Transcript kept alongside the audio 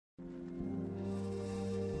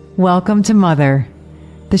Welcome to Mother,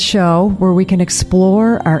 the show where we can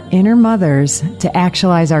explore our inner mothers to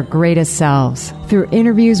actualize our greatest selves. Through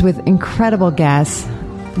interviews with incredible guests,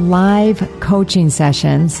 live coaching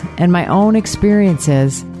sessions, and my own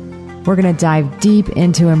experiences, we're going to dive deep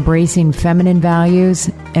into embracing feminine values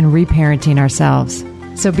and reparenting ourselves.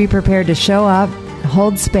 So be prepared to show up,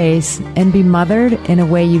 hold space, and be mothered in a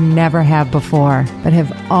way you never have before, but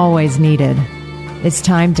have always needed. It's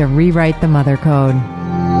time to rewrite the mother code.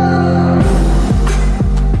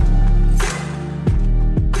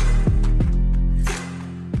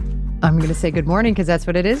 I'm going to say good morning because that's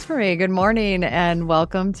what it is for me. Good morning and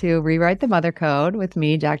welcome to Rewrite the Mother Code with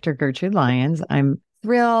me, Dr. Gertrude Lyons. I'm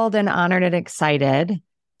thrilled and honored and excited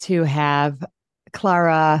to have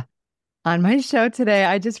Clara on my show today.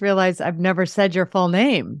 I just realized I've never said your full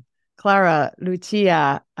name. Clara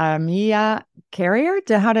Lucia Armilla Carrier.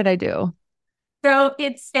 How did I do? So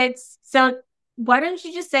so why don't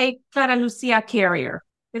you just say Clara Lucia Carrier?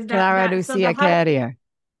 Clara Lucia Carrier.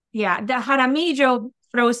 Yeah, the Jaramillo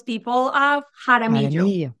throws people off.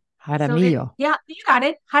 Jaramillo. Jaramillo. So you got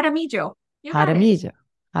it. Jaramillo. Jaramillo.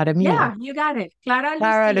 Yeah, you got it.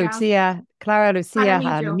 Clara Lucia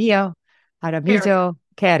Jaramillo. Jaramillo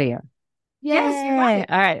Carrier. Yes, you got it.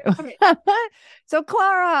 All right. So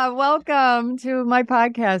Clara, welcome to my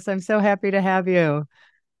podcast. I'm so happy to have you.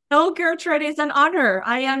 Oh, Gertrude, it's an honor.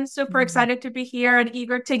 I am super excited to be here and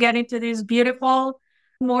eager to get into this beautiful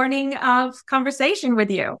morning of conversation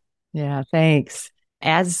with you. Yeah, thanks.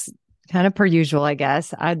 As kind of per usual, I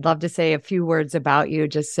guess, I'd love to say a few words about you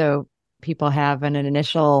just so people have an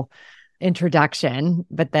initial introduction,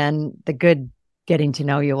 but then the good getting to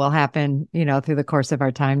know you will happen, through the course of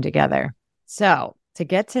our time together. So to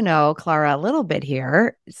get to know Clara a little bit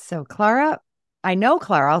here. So Clara,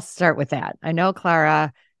 I'll start with that. I know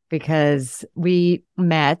Clara because we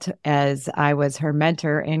met as I was her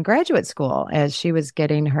mentor in graduate school as she was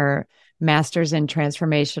getting her master's in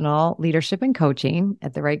transformational leadership and coaching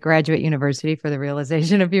at the Wright Graduate University for the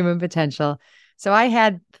realization of human potential. So I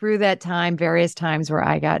had through that time, various times where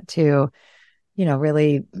I got to,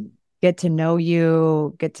 really get to know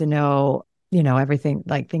you, get to know, everything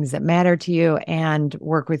like things that matter to you and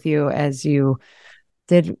work with you as you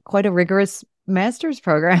did quite a rigorous master's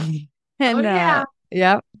program. And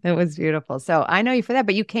it was beautiful. So I know you for that,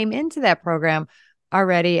 but you came into that program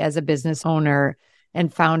already as a business owner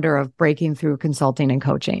and founder of Breaking Through Consulting and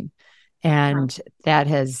Coaching. And that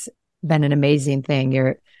has been an amazing thing.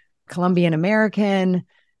 You're Colombian American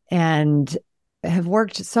and have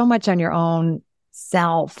worked so much on your own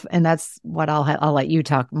self. And that's what I'll let you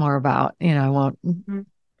talk more about. I won't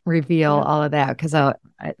reveal all of that because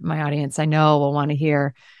my audience, I know, will want to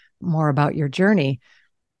hear more about your journey.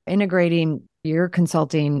 Integrating your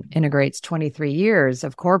consulting integrates 23 years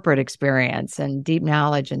of corporate experience and deep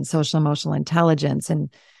knowledge and social emotional intelligence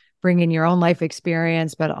and bringing your own life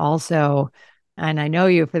experience, but also, and I know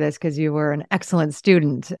you for this because you were an excellent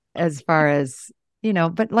student as far as,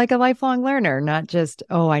 but like a lifelong learner, not just,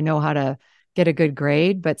 I know how to get a good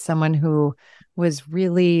grade, but someone who was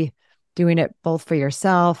really doing it both for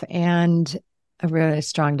yourself and a really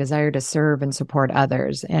strong desire to serve and support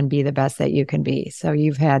others and be the best that you can be. So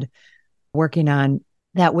you've had working on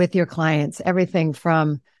that with your clients, everything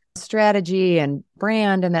from strategy and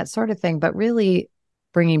brand and that sort of thing, but really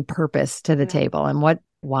bringing purpose to the table and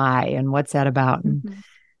why and what's that about. And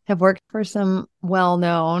have worked for some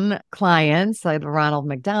well-known clients like the Ronald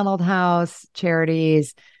McDonald House,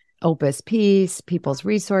 charities, Opus Peace, People's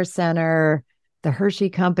Resource Center, the Hershey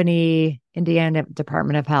Company, Indiana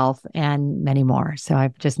Department of Health, and many more. So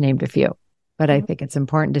I've just named a few, but I think it's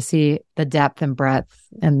important to see the depth and breadth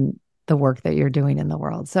and the work that you're doing in the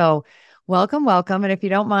world. So welcome. And if you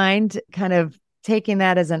don't mind kind of taking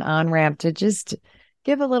that as an on-ramp to just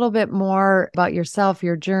give a little bit more about yourself,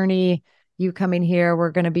 your journey, you coming here,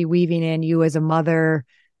 we're going to be weaving in you as a mother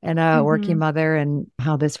and a working mother and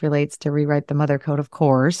how this relates to Rewrite the Mother Code, of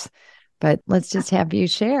course. But let's just have you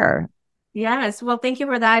share. Yes. Well, thank you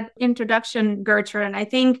for that introduction, Gertrude. And I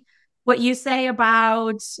think what you say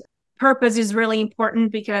about purpose is really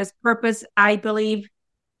important because purpose, I believe,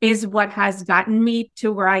 is what has gotten me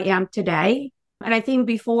to where I am today. And I think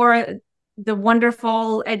before the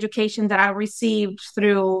wonderful education that I received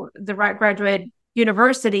through the Wright Graduate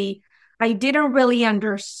University, I didn't really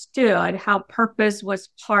understood how purpose was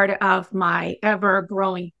part of my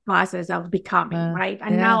ever-growing process of becoming, right?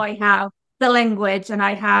 And now I have the language and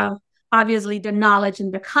I have obviously the knowledge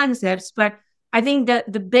and the concepts, but I think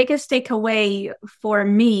that the biggest takeaway for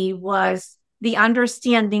me was the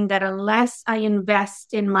understanding that unless I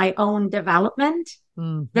invest in my own development,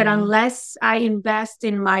 that unless I invest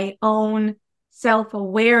in my own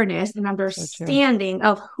self-awareness and So true. understanding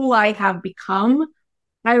of who I have become,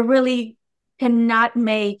 I really cannot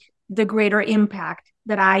make the greater impact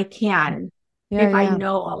that I can Yeah, if I yeah.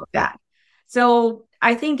 know all of that. So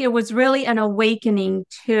I think it was really an awakening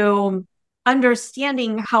to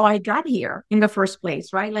understanding how I got here in the first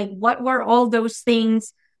place, right? Like, what were all those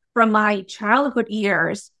things from my childhood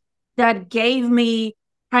years that gave me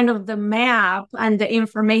kind of the map and the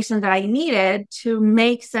information that I needed to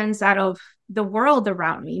make sense out of the world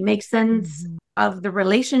around me, make sense Mhm. of the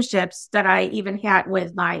relationships that I even had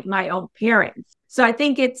with my own parents. So I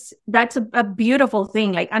think that's a beautiful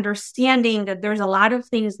thing, like understanding that there's a lot of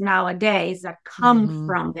things nowadays that come Mhm.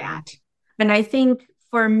 from that. And I think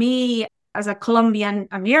for me as a Colombian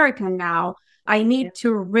American now, I need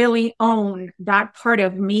to really own that part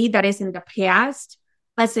of me that is in the past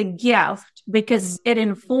as a gift because it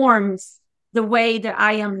informs the way that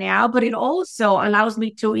I am now, but it also allows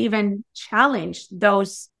me to even challenge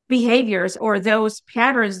those behaviors or those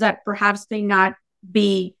patterns that perhaps may not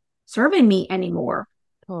be serving me anymore.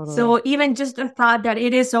 Totally. So even just the thought that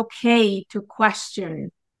it is okay to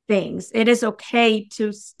question things, it is okay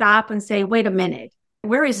to stop and say, wait a minute,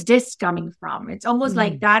 where is this coming from? It's almost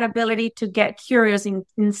like Mm. that ability to get curious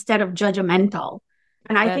instead of judgmental.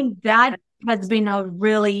 And I That, think that has been a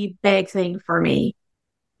really big thing for me.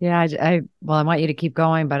 yeah, well, I want you to keep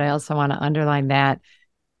going, but I also want to underline that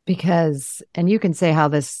because, and you can say how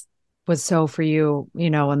this was so for you,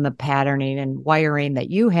 and the patterning and wiring that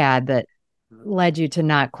you had that led you to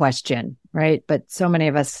not question, right? But so many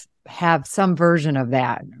of us have some version of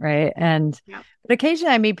that, right? Yeah. But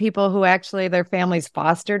occasionally I meet people who actually their families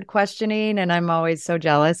fostered questioning, and I'm always so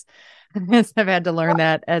jealous because I've had to learn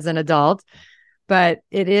that as an adult. But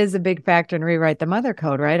it is a big factor in Rewrite the Mother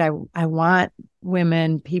Code, right? I want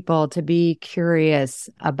people to be curious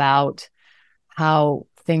about how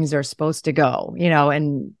things are supposed to go,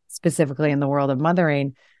 and specifically in the world of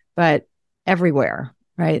mothering, but everywhere,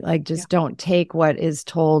 right? Like Yeah. just don't take what is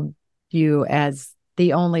told you as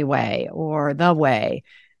the only way or the way.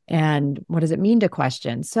 And what does it mean to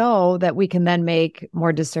question so that we can then make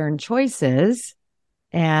more discerned choices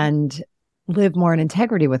and live more in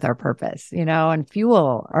integrity with our purpose, and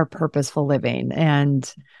fuel our purposeful living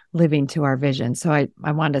and living to our vision. So I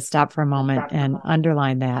wanted to stop for a moment and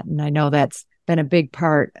underline that. And I know that's been a big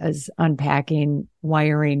part as unpacking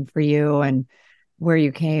wiring for you and where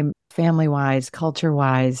you came family wise, culture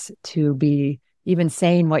wise to be even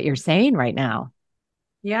saying what you're saying right now.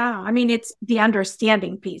 Yeah. I mean, it's the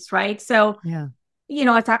understanding piece, right? So Yeah.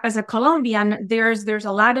 as a Colombian, there's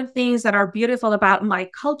a lot of things that are beautiful about my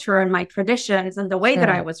culture and my traditions and the way that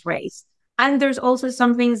I Sure. was raised. And there's also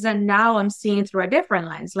some things that now I'm seeing through a different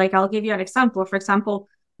lens. Like I'll give you an example. For example,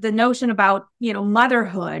 the notion about,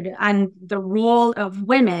 motherhood and the role of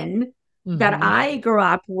women that Mm-hmm. I grew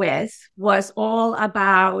up with was all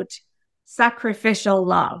about sacrificial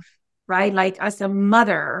love, right? Like as a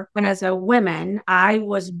mother and as a woman, I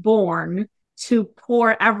was born to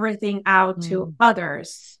pour everything out to Mm.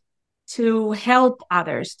 others, to help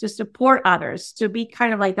others, to support others, to be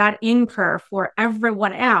kind of like that anchor for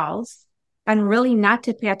everyone else, and really not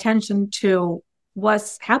to pay attention to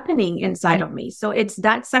what's happening inside of me. So it's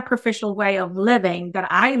that sacrificial way of living that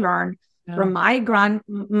I learned Yeah. from my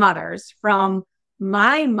grandmothers, from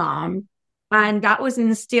my mom. And that was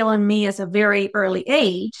instilled in me as a very early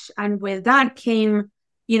age. And with that came,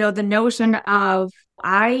 the notion of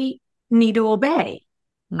I need to obey.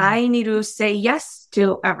 Mm. I need to say yes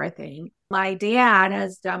to everything. My dad,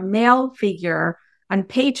 as the male figure and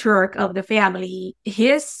patriarch of the family,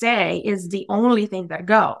 his say is the only thing that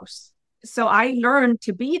goes. So I learned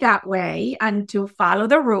to be that way and to follow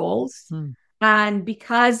the rules. Mm. And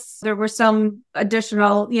because there were some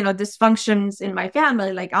additional, dysfunctions in my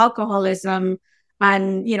family, like alcoholism,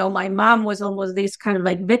 and, my mom was almost this kind of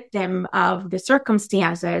like victim of the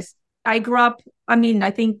circumstances. I grew up, I mean,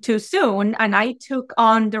 I think too soon, and I took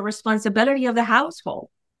on the responsibility of the household.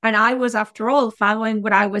 And I was, after all, following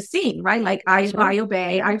what I was seeing, right? Like Sure. I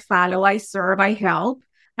obey, I follow, I serve, I help.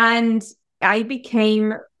 And I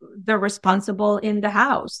became the responsible in the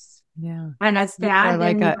house. Yeah. And as You were that,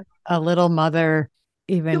 like and a little mother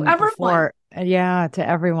to even everyone. before, yeah, to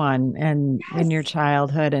everyone and in your Yes,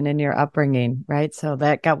 childhood and in your upbringing, right? So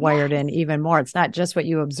that got wired in yes, even more. It's not just what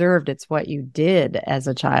you observed, it's what you did as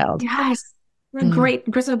a child. yes. Mm.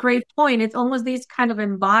 That's a great point. It's almost this kind of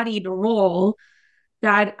embodied role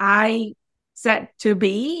that I set to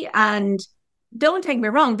be. And don't take me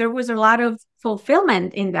wrong, there was a lot of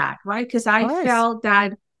fulfillment in that, right? Because Of I course. felt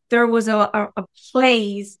that there was a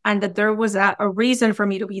place and that there was a reason for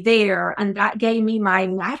me to be there. And that gave me my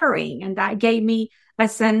mattering and that gave me a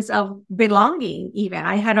sense of belonging. Even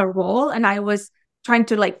I had a role and I was trying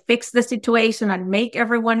to like fix the situation and make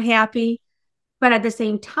everyone happy. But at the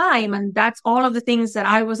same time, and that's all of the things that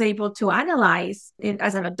I was able to analyze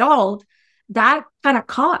as an adult, that kind of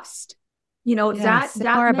cost, Yeah, say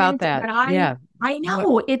more about meant that. that Yeah. I What?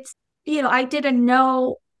 know it's, I didn't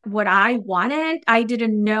know what I wanted. I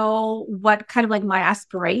didn't know what kind of like my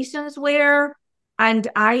aspirations were. And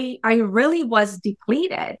I really was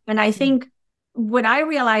depleted. And I think when I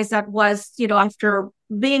realized that was, after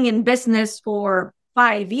being in business for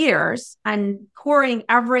 5 years and pouring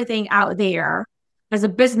everything out there as a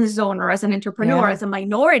business owner, as an entrepreneur, Yeah. as a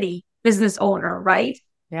minority business owner, right?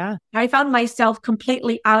 Yeah. I found myself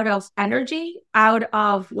completely out of energy, out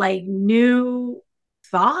of like new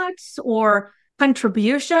thoughts or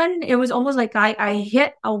contribution. It was almost like I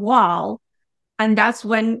hit a wall. And that's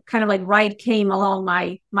when kind of like Ride came along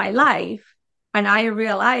my life. And I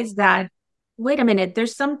realized that, wait a minute,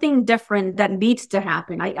 there's something different that needs to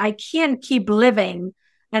happen. I can't keep living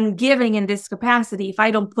and giving in this capacity if I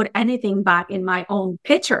don't put anything back in my own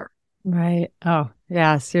picture. Right. Oh,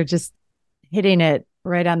 yes. You're just hitting it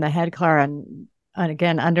right on the head, Clara. And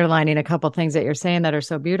again, underlining a couple things that you're saying that are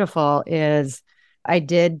so beautiful is I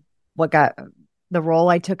did what got the role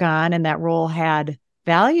I took on, and that role had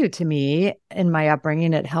value to me in my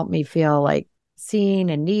upbringing. It helped me feel like seen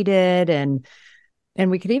and needed. And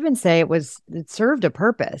we could even say it served a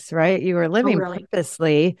purpose, right? You were Oh, living really?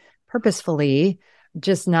 purposefully,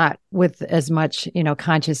 just not with as much,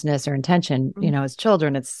 consciousness or intention. Mm-hmm. As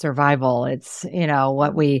children, it's survival. It's,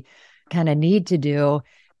 what we kind of need to do.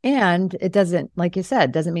 And it doesn't, like you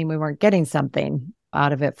said, doesn't mean we weren't getting something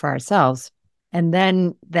out of it for ourselves. And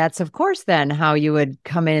then that's, of course, then how you would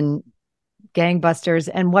come in gangbusters.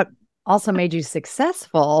 And what also made you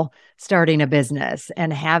successful starting a business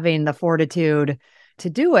and having the fortitude to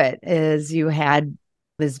do it is you had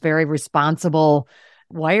this very responsible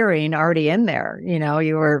wiring already in there.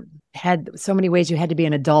 Had so many ways you had to be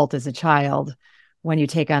an adult as a child when you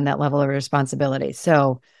take on that level of responsibility.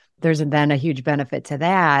 So there's then a huge benefit to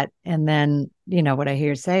that. And then, what I hear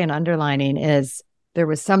you say and underlining is there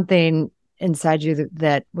was something inside you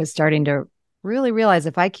that was starting to really realize,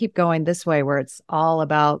 if I keep going this way, where it's all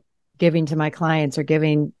about giving to my clients or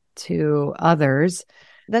giving to others,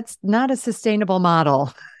 that's not a sustainable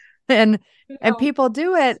model. And No. people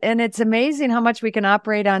do it, and it's amazing how much we can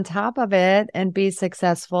operate on top of it and be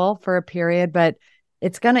successful for a period, but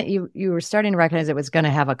it's gonna, you were starting to recognize it was going to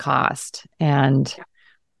have a cost. And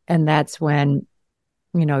that's when,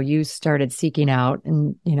 you started seeking out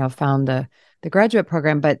and, found the graduate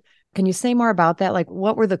program. But can you say more about that? Like,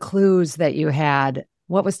 what were the clues that you had?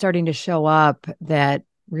 What was starting to show up that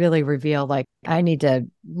really revealed, like, I need to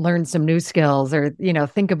learn some new skills or,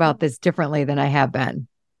 think about this differently than I have been?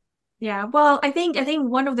 Yeah. Well, I think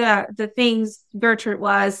one of the things, Gertrude,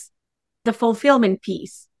 was the fulfillment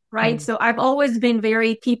piece, right? Mm. So I've always been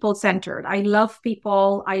very people centered. I love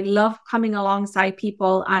people. I love coming alongside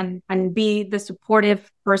people and be the supportive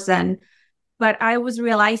person. But I was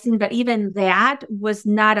realizing that even that was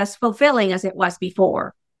not as fulfilling as it was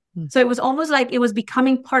before. Mm. So it was almost like it was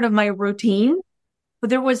becoming part of my routine,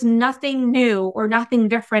 but there was nothing new or nothing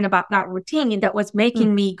different about that routine that was Mm.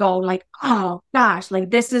 making me go like, oh gosh,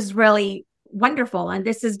 like this is really wonderful. And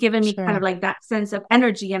this is giving me kind of Sure. like that sense of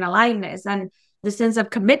energy and aliveness and the sense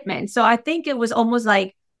of commitment. So I think it was almost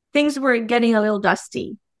like things were getting a little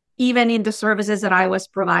dusty, even in the services that I was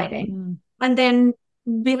providing. Mm. And then,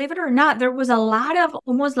 believe it or not, there was a lot of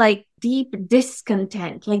almost like deep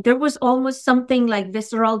discontent. Like there was almost something like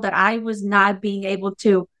visceral that I was not being able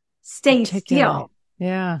to stay Articulate. still.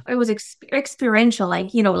 Yeah. It was experiential, like,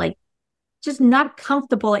 like just not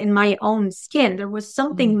comfortable in my own skin. There was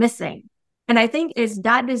something Mm. missing. And I think it's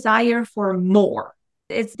that desire for more.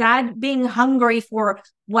 It's that being hungry for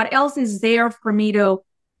what else is there for me to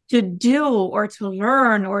do or to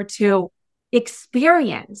learn or to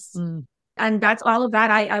experience. Mm. And that's all of that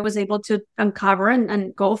I was able to uncover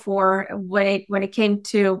and go for when it came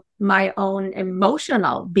to my own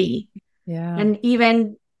emotional being. Yeah. And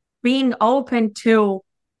even being open to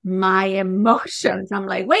my emotions. I'm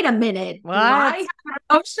like, wait a minute, do I What? have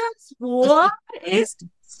emotions? What is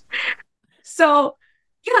this? So,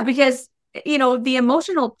 yeah, because, the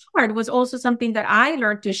emotional part was also something that I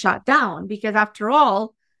learned to shut down because after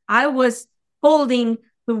all, I was holding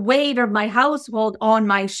the weight of my household on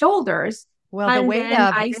my shoulders. Well, the And weight then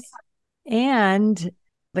of and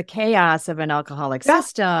the chaos of an alcoholic yeah,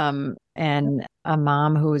 system and a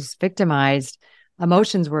mom who's victimized,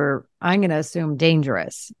 emotions were, I'm going to assume,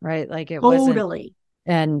 dangerous, right? Like it wasn't, totally.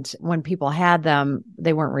 and when people had them,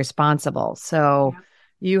 they weren't responsible. So Yeah.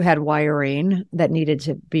 you had wiring that needed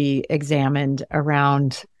to be examined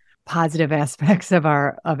around positive aspects of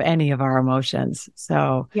any of our emotions.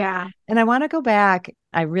 So, Yeah. and I want to go back.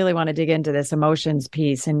 I really want to dig into this emotions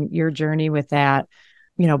piece and your journey with that,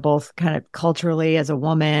 both kind of culturally as a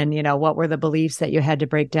woman, what were the beliefs that you had to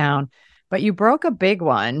break down? But you broke a big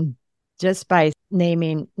one just by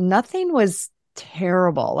naming nothing was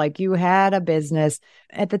terrible. Like you had a business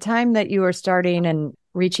at the time that you were starting and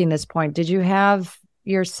reaching this point. Did you have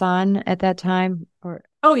your son at that time? Or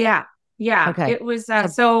Oh, yeah. Yeah. okay. It was,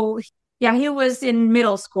 so yeah, he was in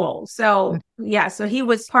middle school. So, yeah. So he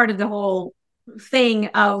was part of the whole thing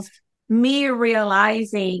of me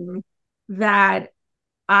realizing that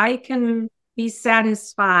I can be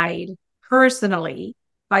satisfied personally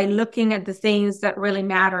by looking at the things that really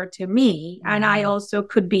matter to me. And I also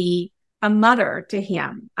could be a mother to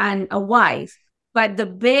him and a wife. But the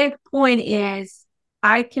big point is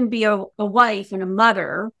I can be a wife and a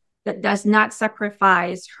mother that does not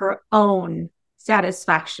sacrifice her own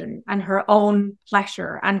satisfaction and her own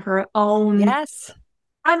pleasure and her own. Yes.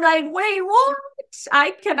 I'm like, wait, what?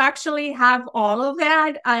 I can actually have all of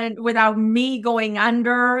that and without me going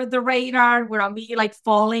under the radar, without me like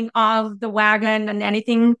falling off the wagon and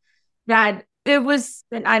anything that it was.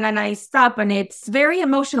 And I stop, and it's very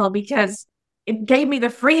emotional because it gave me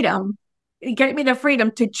the freedom. It gave me the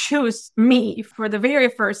freedom to choose me for the very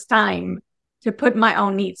first time, to put my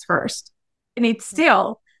own needs first. And it's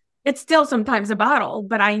still sometimes a battle,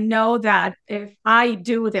 but I know that if I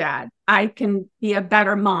do that, I can be a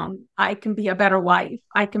better mom. I can be a better wife.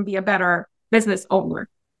 I can be a better business owner.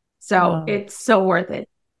 So it's so worth it.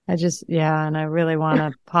 And I really want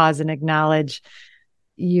to pause and acknowledge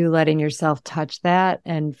you letting yourself touch that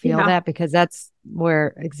and feel that, because that's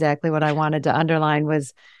where exactly what I wanted to underline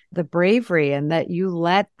was the bravery, and that you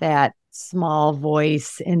let that small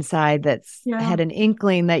voice inside that's had an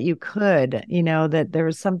inkling that you could, that there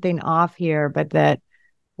was something off here, but that,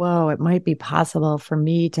 whoa, it might be possible for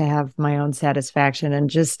me to have my own satisfaction, and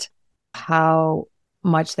just how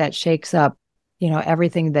much that shakes up,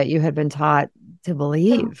 everything that you had been taught to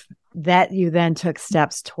believe, that you then took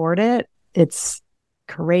steps toward it. It's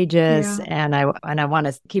courageous. And I want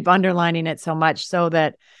to keep underlining it so much so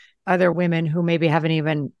that other women who maybe haven't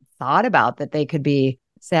even thought about that they could be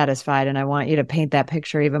satisfied. And I want you to paint that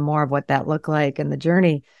picture even more of what that looked like in the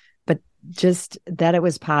journey, but just that it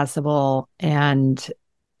was possible. And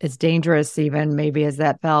as dangerous even maybe as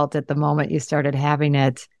that felt at the moment you started having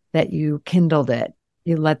it, that you kindled it.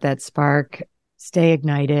 You let that spark stay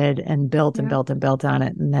ignited and built and built and built on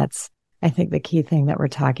it. And that's, I think, the key thing that we're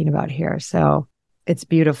talking about here. So it's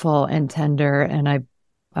beautiful and tender. And I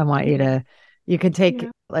want you could take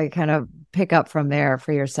like kind of pick up from there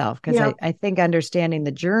for yourself. Cause I think understanding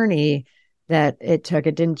the journey that it took,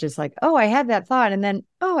 it didn't just like, oh, I had that thought and then,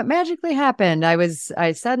 oh, it magically happened.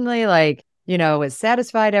 I suddenly like, was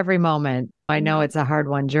satisfied every moment. I know it's a hard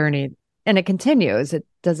one journey and it continues. It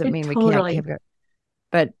doesn't mean we can't give it,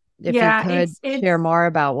 but if you could share more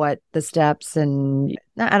about what the steps, and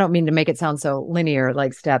I don't mean to make it sound so linear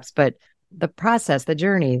like steps, but the process, the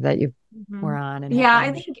journey that you were on. And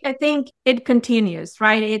I think it continues,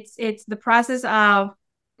 right? It's the process of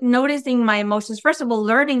noticing my emotions. First of all,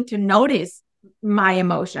 learning to notice my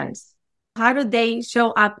emotions. How do they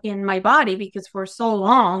show up in my body? Because for so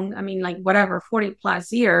long, I mean, like whatever, 40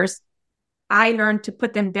 plus years, I learned to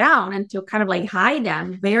put them down and to kind of like hide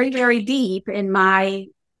them very, very deep in my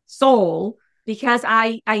soul, because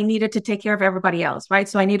I needed to take care of everybody else, right?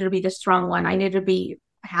 So I needed to be the strong one. I needed to be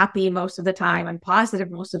happy most of the time and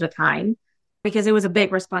positive most of the time, because it was a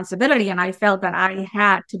big responsibility. And I felt that I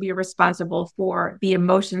had to be responsible for the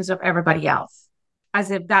emotions of everybody else,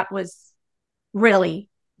 as if that was really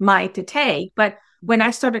mine to take. But when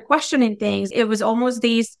I started questioning things, it was almost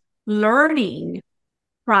this learning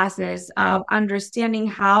process of understanding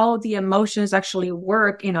how the emotions actually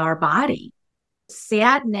work in our body.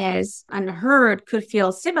 Sadness and hurt could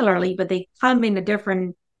feel similarly, but they come in a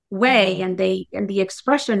different way, and the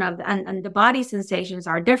expression of and the body sensations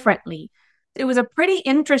are differently. It was a pretty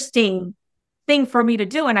interesting thing for me to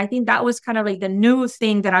do, and I think that was kind of like the new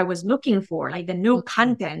thing that I was looking for, like the new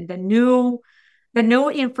content, the new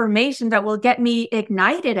information that will get me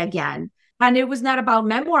ignited again. And it was not about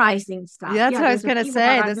memorizing stuff. That's what I was going to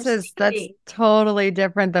say. That's totally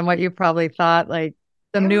different than what you probably thought. Like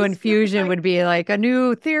some new infusion would be like a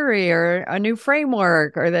new theory or a new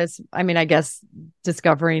framework or this. I mean, I guess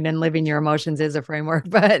discovering and living your emotions is a framework,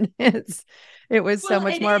 but it was so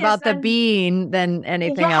much more about the being than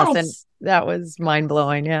anything else. And that was mind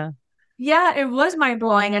blowing. Yeah. Yeah, it was mind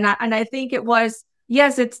blowing. And I think it was,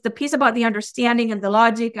 yes, it's the piece about the understanding and the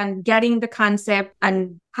logic and getting the concept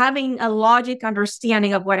and having a logic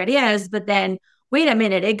understanding of what it is. But then, wait a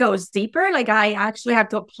minute, it goes deeper. Like I actually have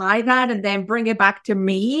to apply that and then bring it back to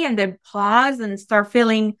me and then pause and start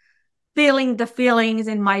feeling the feelings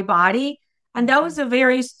in my body. And that was a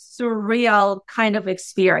very surreal kind of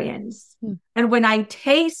experience. Hmm. And when I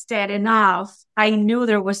tasted enough, I knew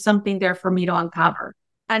there was something there for me to uncover.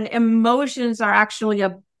 And emotions are actually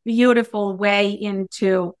a beautiful way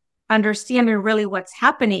into understanding really what's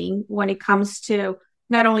happening when it comes to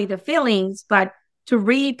not only the feelings, but to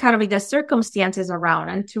read kind of like the circumstances around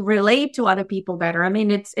and to relate to other people better. I mean,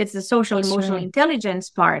 it's the social emotional intelligence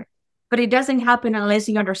part, but it doesn't happen unless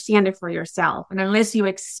you understand it for yourself and unless you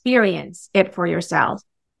experience it for yourself.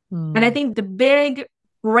 And I think the big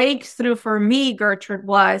breakthrough for me, Gertrude,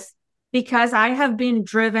 was because I have been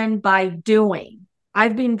driven by doing.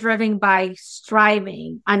 I've been driven by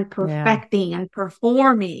striving and perfecting and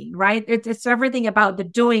performing, right? It's everything about the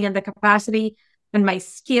doing and the capacity and my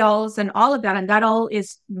skills and all of that. And that all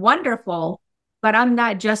is wonderful, but I'm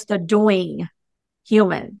not just a doing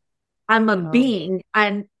human. I'm a being.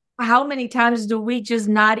 And how many times do we just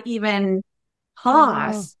not even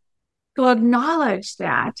pause to acknowledge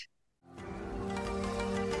that?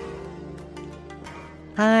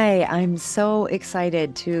 Hi, I'm so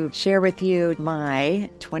excited to share with you my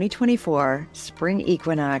 2024 Spring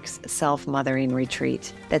Equinox Self-Mothering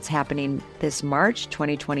Retreat that's happening this March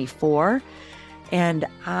 2024. And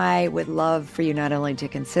I would love for you not only to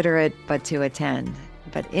consider it, but to attend.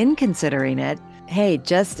 But in considering it, hey,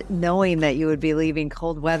 just knowing that you would be leaving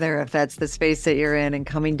cold weather, if that's the space that you're in, and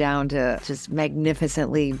coming down to just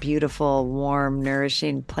magnificently beautiful, warm,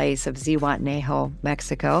 nourishing place of Zihuatanejo,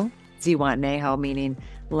 Mexico. Zihuatanejo meaning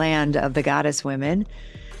land of the goddess women,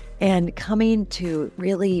 and coming to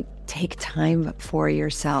really take time for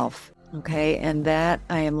yourself. Okay. And that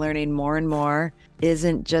I am learning more and more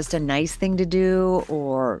isn't just a nice thing to do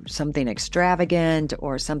or something extravagant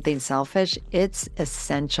or something selfish. It's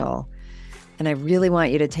essential. And I really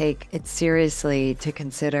want you to take it seriously, to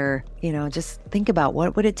consider, just think about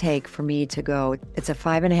what would it take for me to go. It's a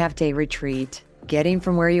 5.5-day retreat, getting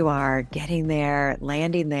from where you are, getting there,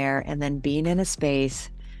 landing there, and then being in a space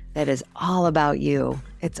that is all about you.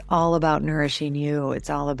 It's all about nourishing you. It's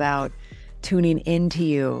all about tuning into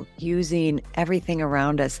you, using everything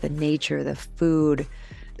around us, the nature, the food,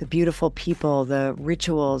 the beautiful people, the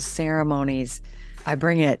rituals, ceremonies. I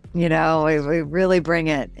bring it, we really bring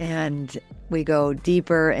it. And we go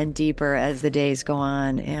deeper and deeper as the days go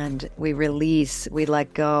on, and we release, we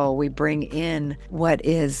let go, we bring in what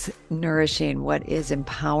is nourishing, what is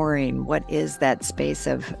empowering, what is that space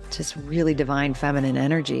of just really divine feminine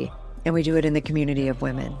energy. And we do it in the community of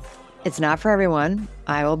women. It's not for everyone.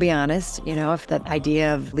 I will be honest, if that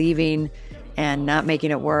idea of leaving and not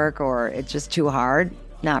making it work, or it's just too hard,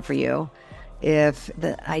 not for you. If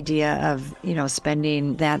the idea of,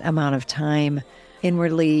 spending that amount of time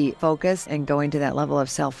inwardly focused and going to that level of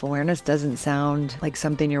self-awareness doesn't sound like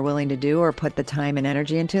something you're willing to do or put the time and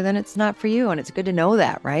energy into, then it's not for you. And it's good to know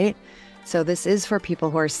that, right? So this is for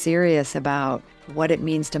people who are serious about what it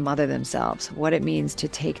means to mother themselves, what it means to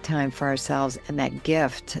take time for ourselves, and that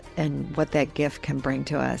gift and what that gift can bring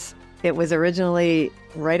to us. It was originally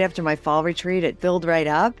right after my fall retreat. It filled right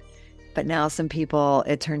up. But now some people,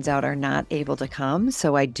 it turns out, are not able to come.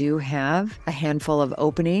 So I do have a handful of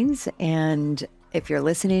openings. And if you're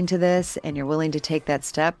listening to this and you're willing to take that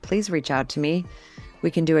step, please reach out to me.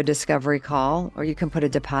 We can do a discovery call, or you can put a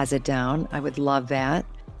deposit down. I would love that.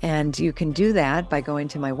 And you can do that by going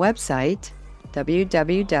to my website,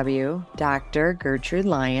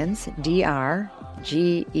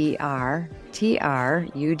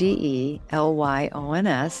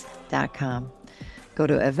 www.drgertrudelyons.com. Go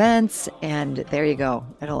to events, and there you go.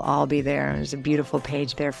 It'll all be there. There's a beautiful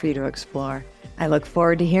page there for you to explore. I look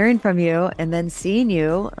forward to hearing from you and then seeing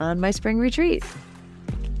you on my spring retreat.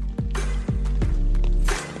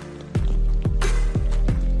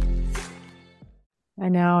 I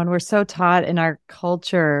know. And we're so taught in our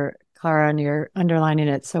culture, Clara, and you're underlining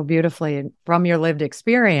it so beautifully from your lived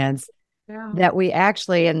experience, that we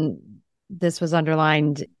actually, and this was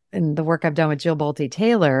underlined in the work I've done with Jill Bolte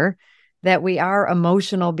Taylor, that we are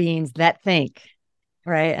emotional beings that think,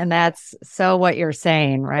 right? And that's so what you're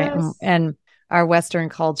saying, right? Yes. And our Western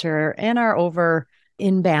culture and our over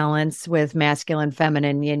imbalance with masculine,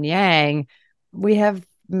 feminine, yin yang, we have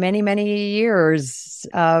many, many years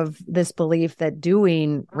of this belief that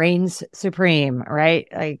doing reigns supreme, right?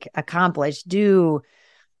 Like accomplish, do.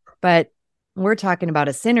 But we're talking about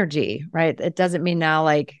a synergy, right? It doesn't mean now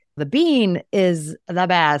like the being is the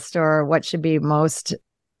best or what should be most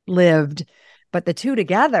lived, but the two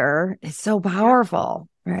together is so powerful,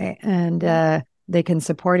 right? And they can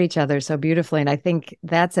support each other so beautifully. And I think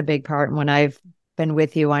that's a big part. And when I've been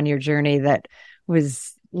with you on your journey, that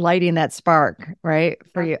was lighting that spark, right?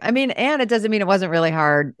 For you. I mean, and it doesn't mean it wasn't really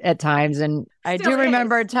hard at times. And I do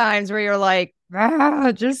remember times where you're like,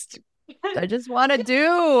 I just want to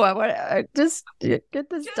do. I want to just get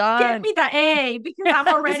this done. Give me the A because I'm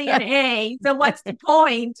already an A. So what's the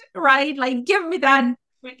point, right? Like, give me that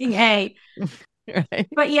freaking A. Right.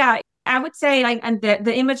 But yeah, I would say, like, and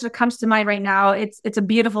the image that comes to mind right now, it's a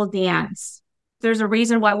beautiful dance. There's a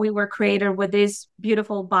reason why we were created with this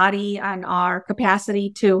beautiful body and our capacity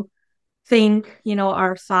to think,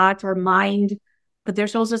 our thoughts, our mind. But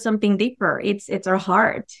there's also something deeper. It's our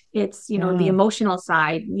heart. It's, the emotional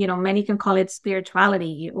side. Many can call it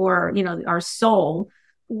spirituality or, our soul.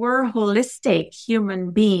 We're holistic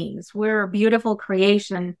human beings. We're a beautiful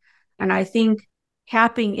creation. And I think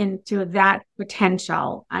tapping into that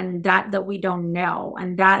potential and that we don't know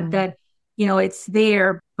and that, it's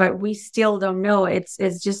there, but we still don't know. It's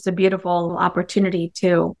just a beautiful opportunity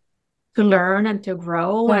to learn and to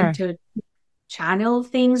grow and to channel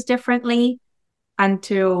things differently. And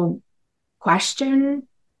to question,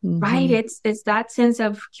 right? It's that sense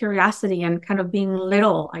of curiosity and kind of being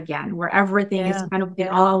little again, where everything is kind of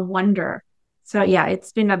all wonder. So yeah,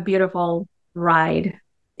 it's been a beautiful ride.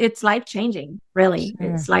 It's life-changing, really.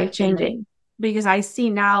 Sure. It's life-changing because I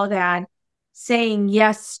see now that saying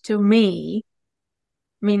yes to me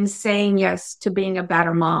means saying yes to being a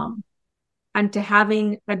better mom and to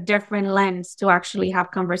having a different lens to actually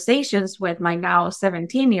have conversations with my now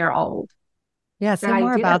 17-year-old. Yeah, say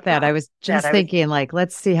more about that. I was just thinking, like,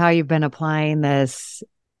 let's see how you've been applying this.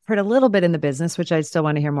 Heard a little bit in the business, which I still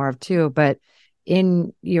want to hear more of too, but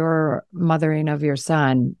in your mothering of your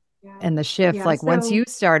son and the shift, once you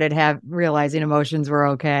started realizing emotions were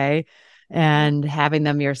okay and having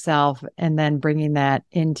them yourself and then bringing that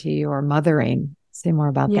into your mothering. Say more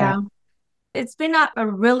about that. It's been a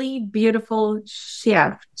really beautiful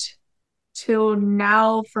shift to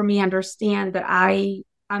now for me understand that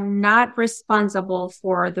I'm not responsible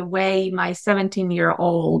for the way my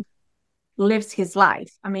 17-year-old lives his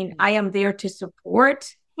life. I mean, I am there to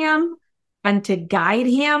support him and to guide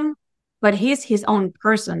him, but he's his own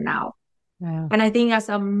person now. Yeah. And I think as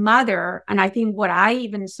a mother, and I think what I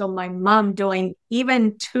even saw my mom doing,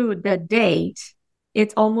 even to the date,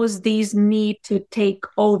 it's almost this need to take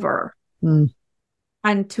over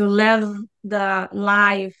and to live the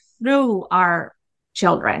life through our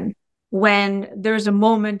children. When there's a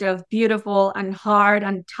moment of beautiful and hard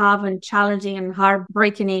and tough and challenging and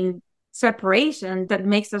heartbreaking separation that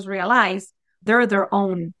makes us realize they're their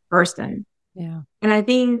own person. Yeah. And I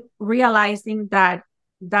think realizing that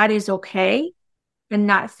is okay and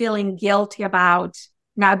not feeling guilty about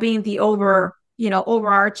not being the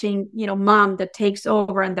overarching, mom that takes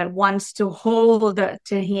over and that wants to hold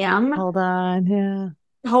to him.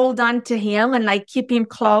 Hold on to him and like keep him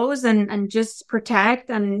close and just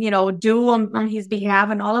protect and, do on his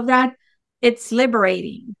behalf and all of that. It's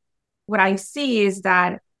liberating. What I see is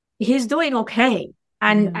that he's doing okay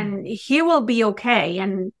and he will be okay.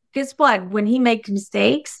 And guess what? When he makes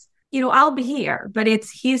mistakes, I'll be here, but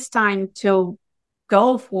it's his time to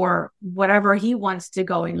go for whatever he wants to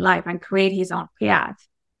go in life and create his own path.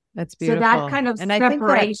 That's beautiful. So that kind of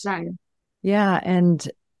separation.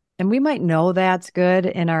 And we might know that's good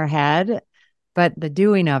in our head, but the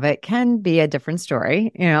doing of it can be a different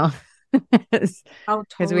story, because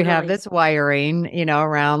we have this wiring,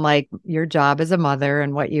 around like your job as a mother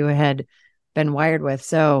and what you had been wired with.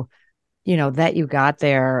 So, that you got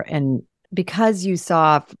there and because you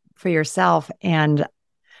saw for yourself, and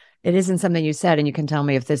it isn't something you said, and you can tell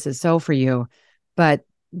me if this is so for you, but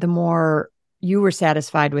the more you were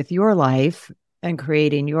satisfied with your life and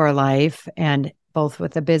creating your life and both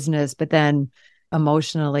with the business, but then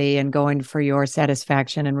emotionally and going for your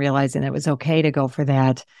satisfaction and realizing it was okay to go for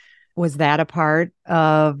that. Was that a part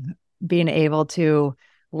of being able to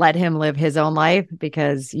let him live his own life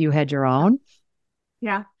because you had your own?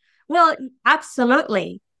 Yeah. Well,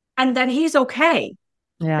 absolutely. And that he's okay.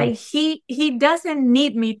 Yeah. Like he doesn't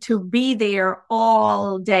need me to be there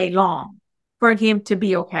all day long for him to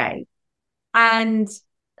be okay. And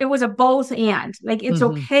it was a both and. Like, it's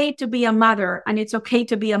okay to be a mother, and it's okay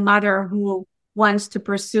to be a mother who wants to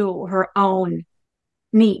pursue her own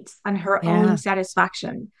needs and her own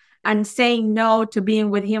satisfaction. And saying no to being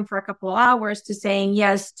with him for a couple of hours to saying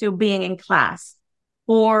yes to being in class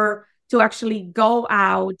or to actually go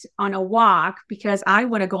out on a walk because I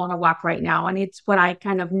want to go on a walk right now. And it's what I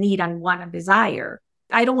kind of need and want and desire.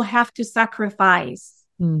 I don't have to sacrifice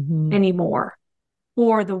anymore.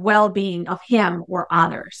 for the well-being of him or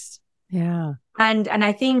others. Yeah. And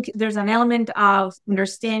I think there's an element of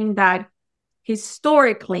understanding that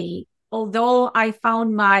historically, although I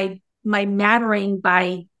found my mattering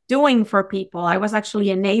by doing for people, I was actually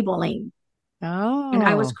enabling. And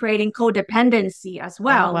I was Oh. creating codependency as Oh,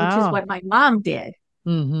 well, which is wow. what my mom did.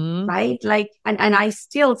 Mm-hmm. Right. Like, and I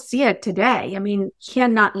still see it today. I mean,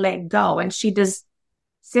 cannot let go. And she does,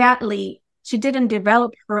 sadly, she didn't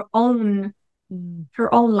develop her own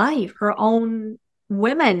life, her own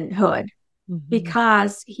womanhood, Mm-hmm.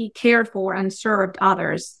 because he cared for and served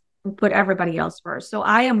others and put everybody else first. So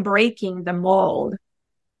I am breaking the mold.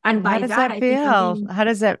 And How by does that, that I think I'm feel? being, How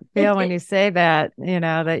does that feel when you say that,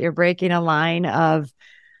 that you're breaking a line of,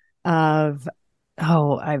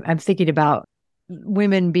 oh, I'm thinking about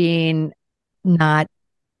women being not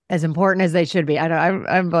as important as they should be. I don't,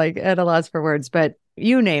 I'm like at a loss for words, but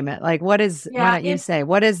you name it. Like, why yeah, don't you say,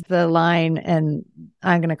 what is the line? And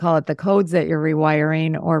I'm going to call it the codes that you're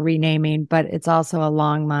rewiring or renaming, but it's also a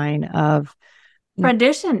long line of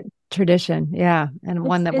tradition. tradition. Yeah. And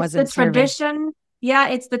one that It's the wasn't serving. tradition. Yeah,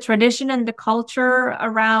 it's the tradition and the culture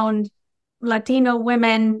around Latino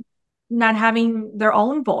women not having their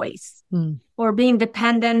own voice Mm. or being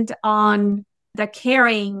dependent on the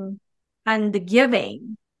caring and the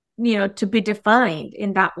giving, to be defined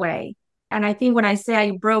in that way. And I think when I say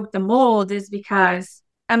I broke the mold is because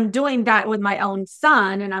I'm doing that with my own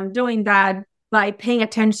son, and I'm doing that by paying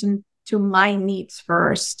attention to my needs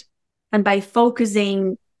first and by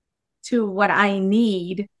focusing to what I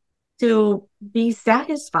need to be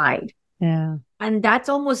satisfied. Yeah. And that's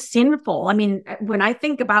almost sinful. I mean, when I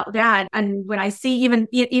think about that, and when I see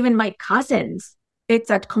even my cousins, it's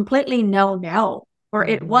a completely no, or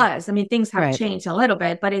it Mhm. was. I mean, things have Right. changed a little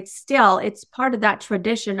bit, but it's part of that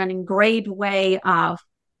tradition, an engraved way of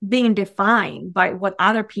being defined by what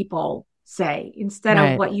other people say instead of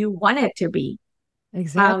Right. what you want it to be.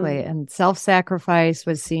 Exactly. Um, And self-sacrifice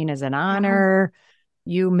was seen as an yeah, honor,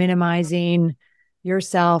 you minimizing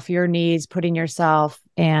yourself, your needs, putting yourself,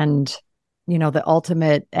 and the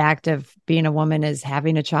ultimate act of being a woman is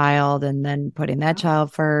having a child and then putting that yeah,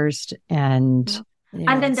 child first. And,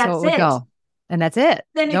 yeah. And then so it that's would it. go. And that's it.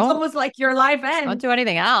 Then it's Don't almost like your life don't ends. do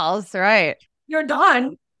anything else. Right. You're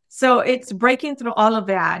done. So it's breaking through all of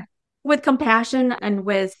that with compassion and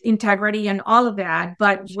with integrity and all of that,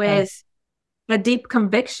 but Sure. with a deep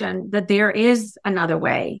conviction that there is another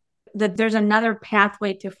way, that there's another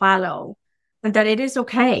pathway to follow, and that it is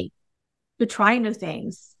okay to try new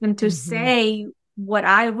things and to Hmm. say what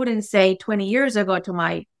I wouldn't say 20 years ago to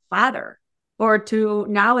my father, or to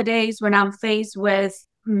nowadays when I'm faced with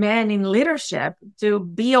men in leadership, to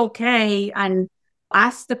be okay and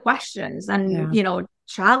ask the questions and, Yeah.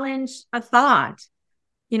 challenge a thought.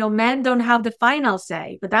 Men don't have the final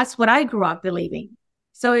say, but that's what I grew up believing.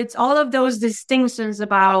 So it's all of those distinctions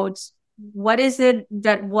about what is it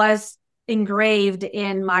that was engraved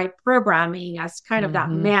in my programming as kind of that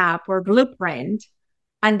Hmm. map or blueprint,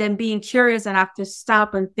 and then being curious enough to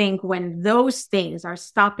stop and think when those things are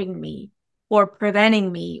stopping me or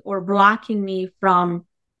preventing me or blocking me from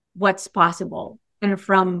what's possible and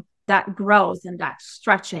from that growth and that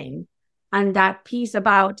stretching and that piece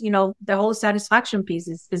about, the whole satisfaction piece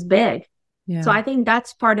is big. So Yeah. I think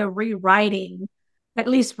that's part of rewriting, at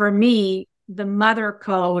least for me, the mother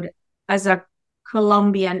code as a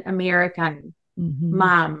Colombian American Hmm.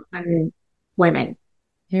 mom and women.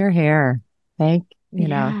 Here. Thank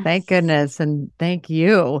Yes. goodness. And thank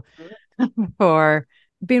you for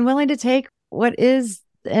being willing to take what is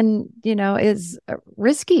and is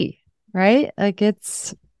risky, right? Like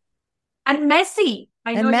it's And messy.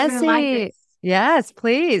 I know and you're going to like this. messy. Yes,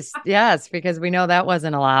 please. Yes, because we know that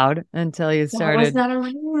wasn't allowed until you That was started. not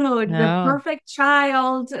allowed. The No. perfect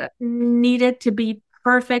child needed to be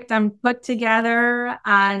perfect and put together,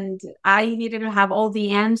 and I needed to have all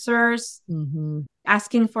the answers. Hmm.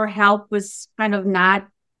 Asking for help was kind of not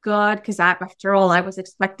good because after all, I was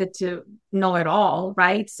expected to know it all,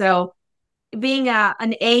 right? So being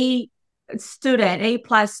an A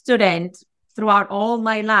plus student throughout all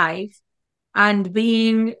my life, and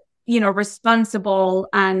being, responsible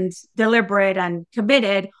and deliberate and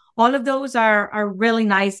committed, all of those are really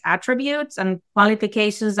nice attributes and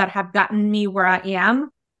qualifications that have gotten me where I am,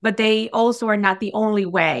 but they also are not the only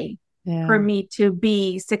way for Yeah. me to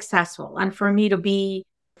be successful and for me to be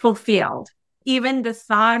fulfilled. Even the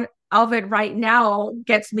thought of it right now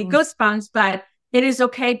gets me goosebumps, but it is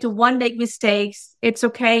okay to one make mistakes. It's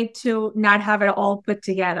okay to not have it all put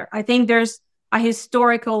together. I think there's a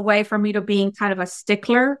historical way for me to being kind of a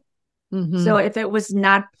stickler. So Hmm. if it was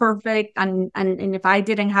not perfect and if I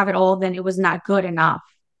didn't have it all, then it was not good enough.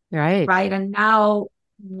 Right. right? And now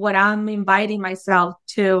what I'm inviting myself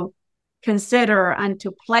to consider and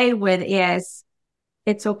to play with is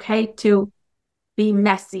it's okay to be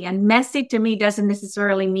messy. And messy to me doesn't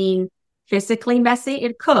necessarily mean physically messy.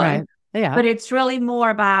 It could, Right. Yeah. but it's really more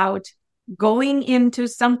about going into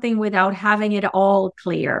something without having it all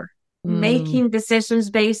clear, Mm. making decisions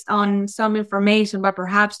based on some information, but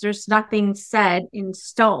perhaps there's nothing said in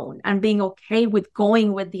stone, and being okay with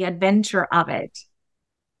going with the adventure of it.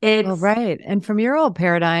 Well, It's right. And from your old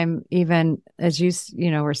paradigm, even as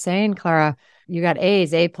were saying, Clara, you got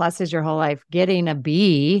A's, A pluses your whole life. Getting a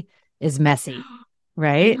B is messy,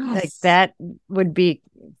 right? Like yes, that would be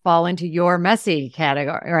fall into your messy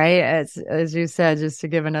category, right? As you said, just to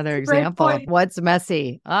give another it's a great example of point. what's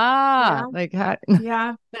messy. Yeah, Like how,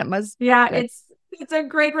 yeah, that must yeah. that, It's a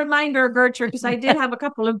great reminder, Gertrude, because I did have a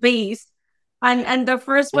couple of B's. And the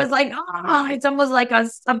first was like, oh, it's almost like a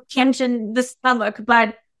pinch in the stomach,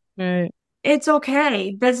 but right. it's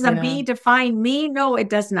okay. Does the Yeah. B define me? No, it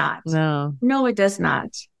does not. No. No, it does not.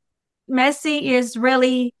 Messy is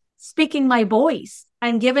really speaking my voice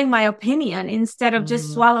and giving my opinion instead of just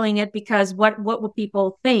Hmm. swallowing it because what would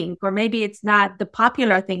people think? Or maybe it's not the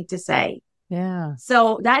popular thing to say. Yeah.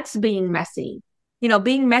 So that's being messy.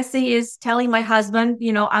 Being messy is telling my husband,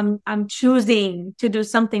 I'm choosing to do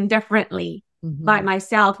something differently by Hmm.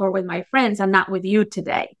 myself or with my friends and not with you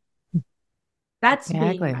today. That's being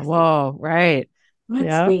Exactly. messy. Whoa. Right. That's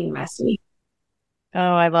Yep. being messy. Oh,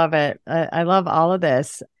 I love it. I love all of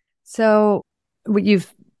this. So,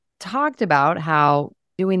 you've talked about how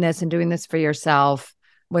doing this for yourself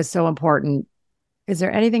was so important. Is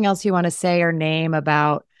there anything else you want to say or name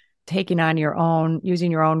about taking on your own,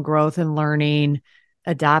 using your own growth and learning,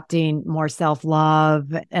 adopting more self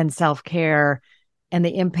love and self care, and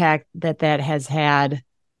the impact that that has had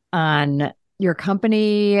on your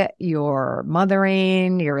company, your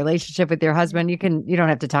mothering, your relationship with your husband? You don't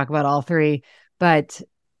have to talk about all three, but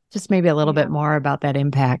just maybe a little bit Yeah. more about that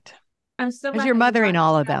impact. I'm so Because glad you're that you mothering brought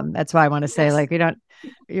all this of up. them. That's why I want to say, Yes. like,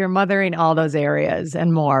 you're mothering all those areas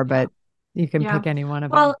and more, Yeah. but you can Yeah. pick any one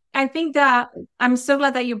of them. Well, I think that I'm so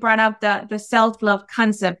glad that you brought up the self-love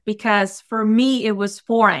concept because for me it was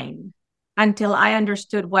foreign until I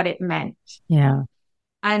understood what it meant. Yeah.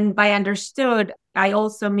 And by understood, I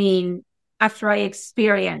also mean after I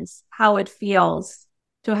experience how it feels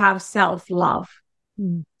to have self-love.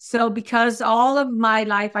 Mm. So because all of my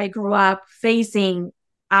life I grew up facing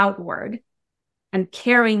outward and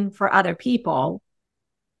caring for other people,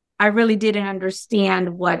 I really didn't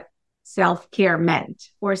understand what self-care meant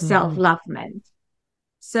or Hmm. self-love meant.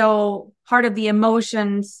 So part of the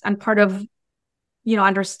emotions and part of,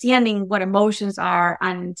 understanding what emotions are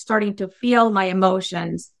and starting to feel my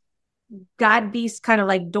emotions got these kind of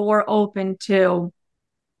like door open to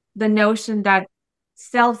the notion that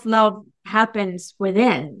self-love happens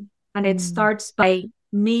within. And it Mm. starts by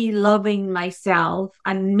me loving myself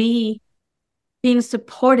and me being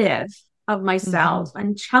supportive of Hmm. myself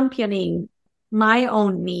and championing my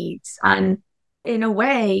own needs and in a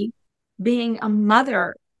way being a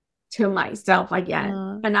mother to myself again.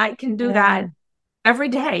 Uh, And I can do that yeah. every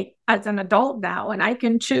day as an adult now. And I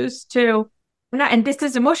can choose to, and this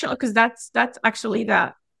is emotional because that's actually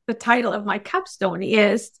the title of my capstone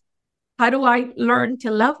is how do I learn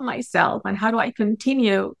to love myself and how do I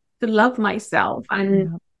continue to love myself and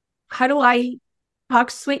Yeah. how do I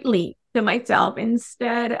talk sweetly to myself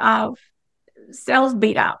instead of self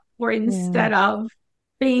beat up or Yeah. instead of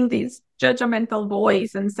being this judgmental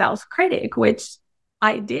voice and self critic, which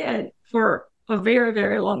I did for a very,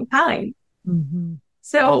 very long time. Hmm.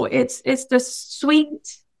 So it's the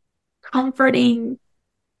sweet, comforting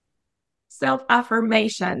self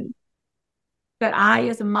affirmation that I,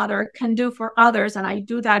 as a mother, can do for others. And I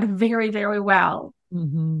do that very, very well.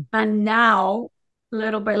 Hmm. And now,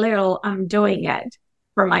 little by little, I'm doing it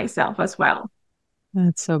for myself as well.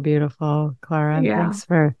 That's so beautiful, Clara. And Yeah. thanks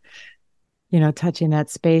for, touching that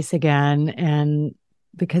space again. And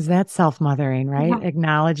because that's self-mothering, right? Yeah. Yeah.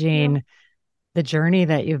 Acknowledging the journey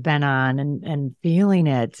that you've been on and feeling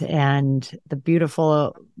it and the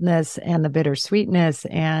beautifulness and the bittersweetness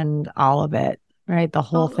and all of it, right? The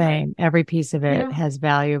whole All of it. thing, every piece of it Yeah. has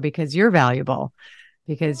value because you're valuable,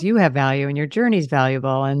 because you have value and your journey's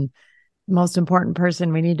valuable. And the most important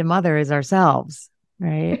person we need to mother is ourselves,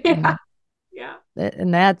 right? Yeah. Yeah.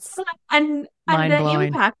 And that's And mind the blowing.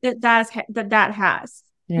 impact that has,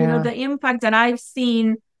 Yeah. the impact that I've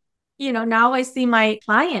seen, now I see my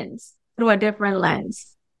clients through a different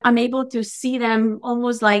lens. I'm able to see them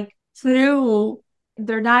almost like through,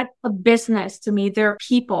 they're not a business to me, they're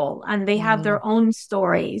people and they have Mm. their own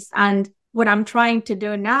stories. And what I'm trying to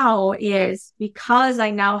do now is, because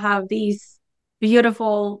I now have these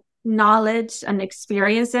beautiful knowledge and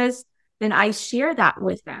experiences, then I share that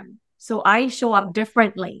with them. So I show up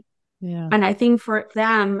differently. Yeah. And I think for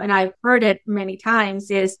them, and I've heard it many times,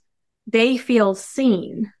 is they feel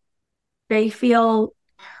seen. They feel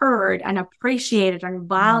heard and appreciated and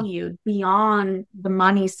valued beyond the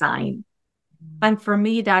money sign. And for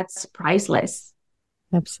me, that's priceless.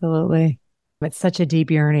 Absolutely. It's such a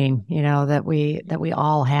deep yearning, that we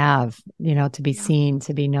all have, to be seen,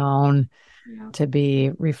 to be known, to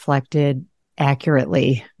be reflected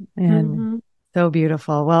accurately. And so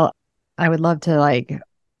beautiful. Well, I would love to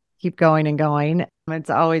keep going and going.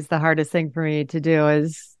 It's always the hardest thing for me to do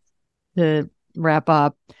is to wrap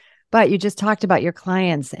up. But you just talked about your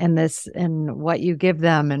clients and this and what you give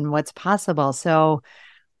them and what's possible. So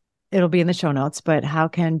it'll be in the show notes, but how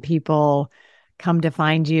can people come to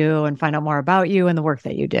find you and find out more about you and the work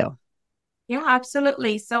that you do? Yeah,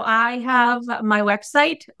 absolutely. So I have my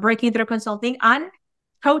website, Breaking Through Consulting and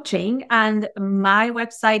Coaching, and my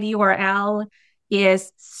website URL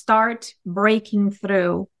is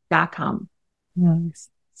startbreakingthrough.com. Nice.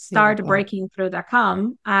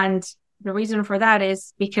 Startbreakingthrough.com. And the reason for that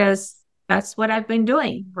is because that's what I've been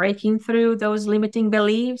doing, breaking through those limiting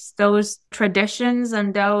beliefs, those traditions,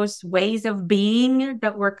 and those ways of being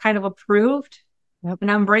that were kind of approved. Yep.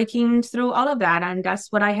 And I'm breaking through all of that. And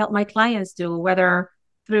that's what I help my clients do, whether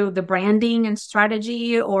through the branding and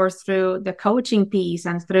strategy or through the coaching piece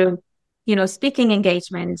and through, speaking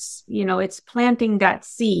engagements. It's planting that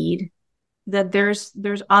seed that there's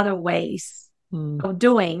other ways of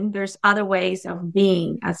doing, there's other ways of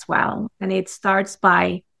being as well. And it starts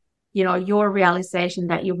by, your realization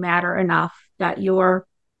that you matter enough, that you're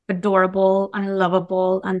adorable and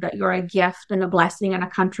lovable, and that you're a gift and a blessing and a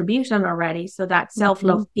contribution already. So that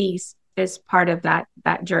self-love piece is part of that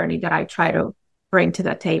journey that I try to bring to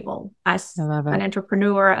the table as an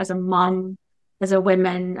entrepreneur, as a mom, as a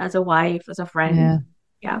woman, as a wife, as a friend.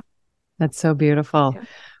 Yeah. That's so beautiful. Yeah.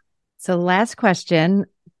 So last question,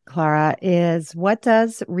 Clara, is what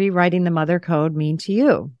does rewriting the mother code mean to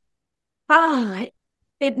you?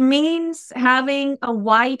 It means having a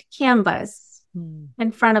white canvas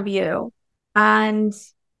in front of you. And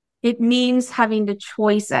it means having the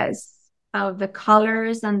choices of the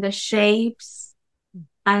colors and the shapes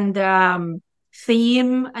and the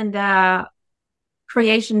theme and the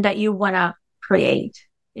creation that you want to create.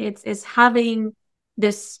 It's having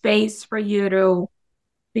this space for you to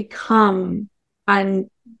become and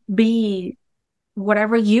be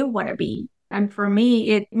whatever you want to be. And for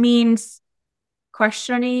me, it means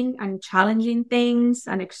questioning and challenging things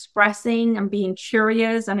and expressing and being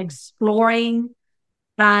curious and exploring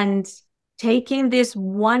and taking this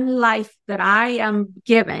one life that I am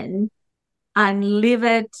given and live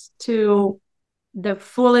it to the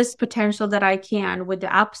fullest potential that I can with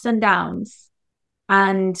the ups and downs,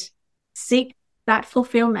 and seek that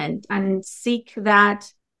fulfillment and seek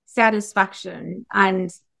that satisfaction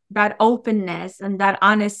and that openness and that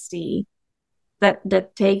honesty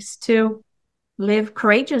that takes to live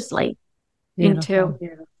courageously into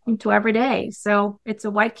every day. So it's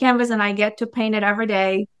a white canvas and I get to paint it every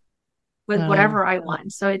day with whatever I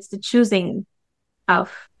want. So it's the choosing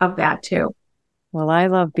of that too. Well, I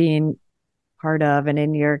love being part of and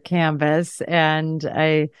in your canvas. And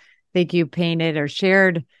I think you painted or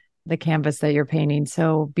shared the canvas that you're painting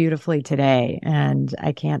so beautifully today. And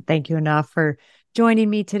I can't thank you enough for joining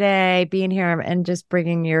me today, being here and just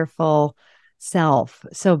bringing your full self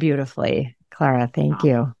so beautifully. Clara, thank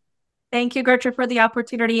you. Thank you, Gertrude, for the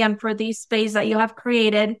opportunity and for the space that you have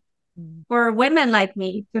created for women like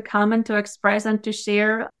me to come and to express and to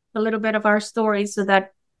share a little bit of our stories so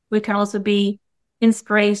that we can also be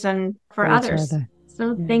inspiration for others.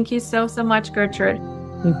 So thank you so much, Gertrude.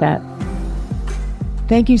 You bet.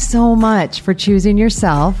 Thank you so much for choosing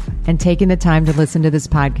yourself and taking the time to listen to this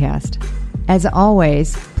podcast. As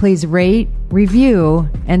always, please rate, review,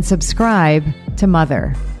 and subscribe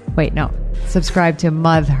to subscribe to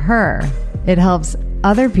Mother. It helps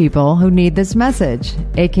other people who need this message,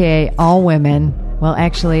 aka all women, well,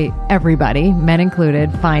 actually everybody, men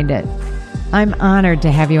included, find it. I'm honored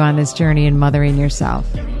to have you on this journey in mothering yourself.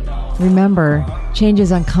 Remember, change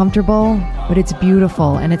is uncomfortable, but it's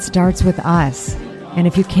beautiful, and it starts with us. And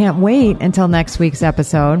if you can't wait until next week's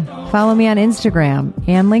episode, follow me on Instagram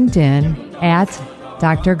and LinkedIn at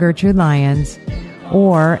Dr. Gertrude Lyons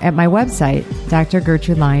or at my website,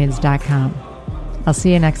 drgertrudelyons.com. I'll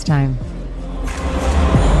see you next time.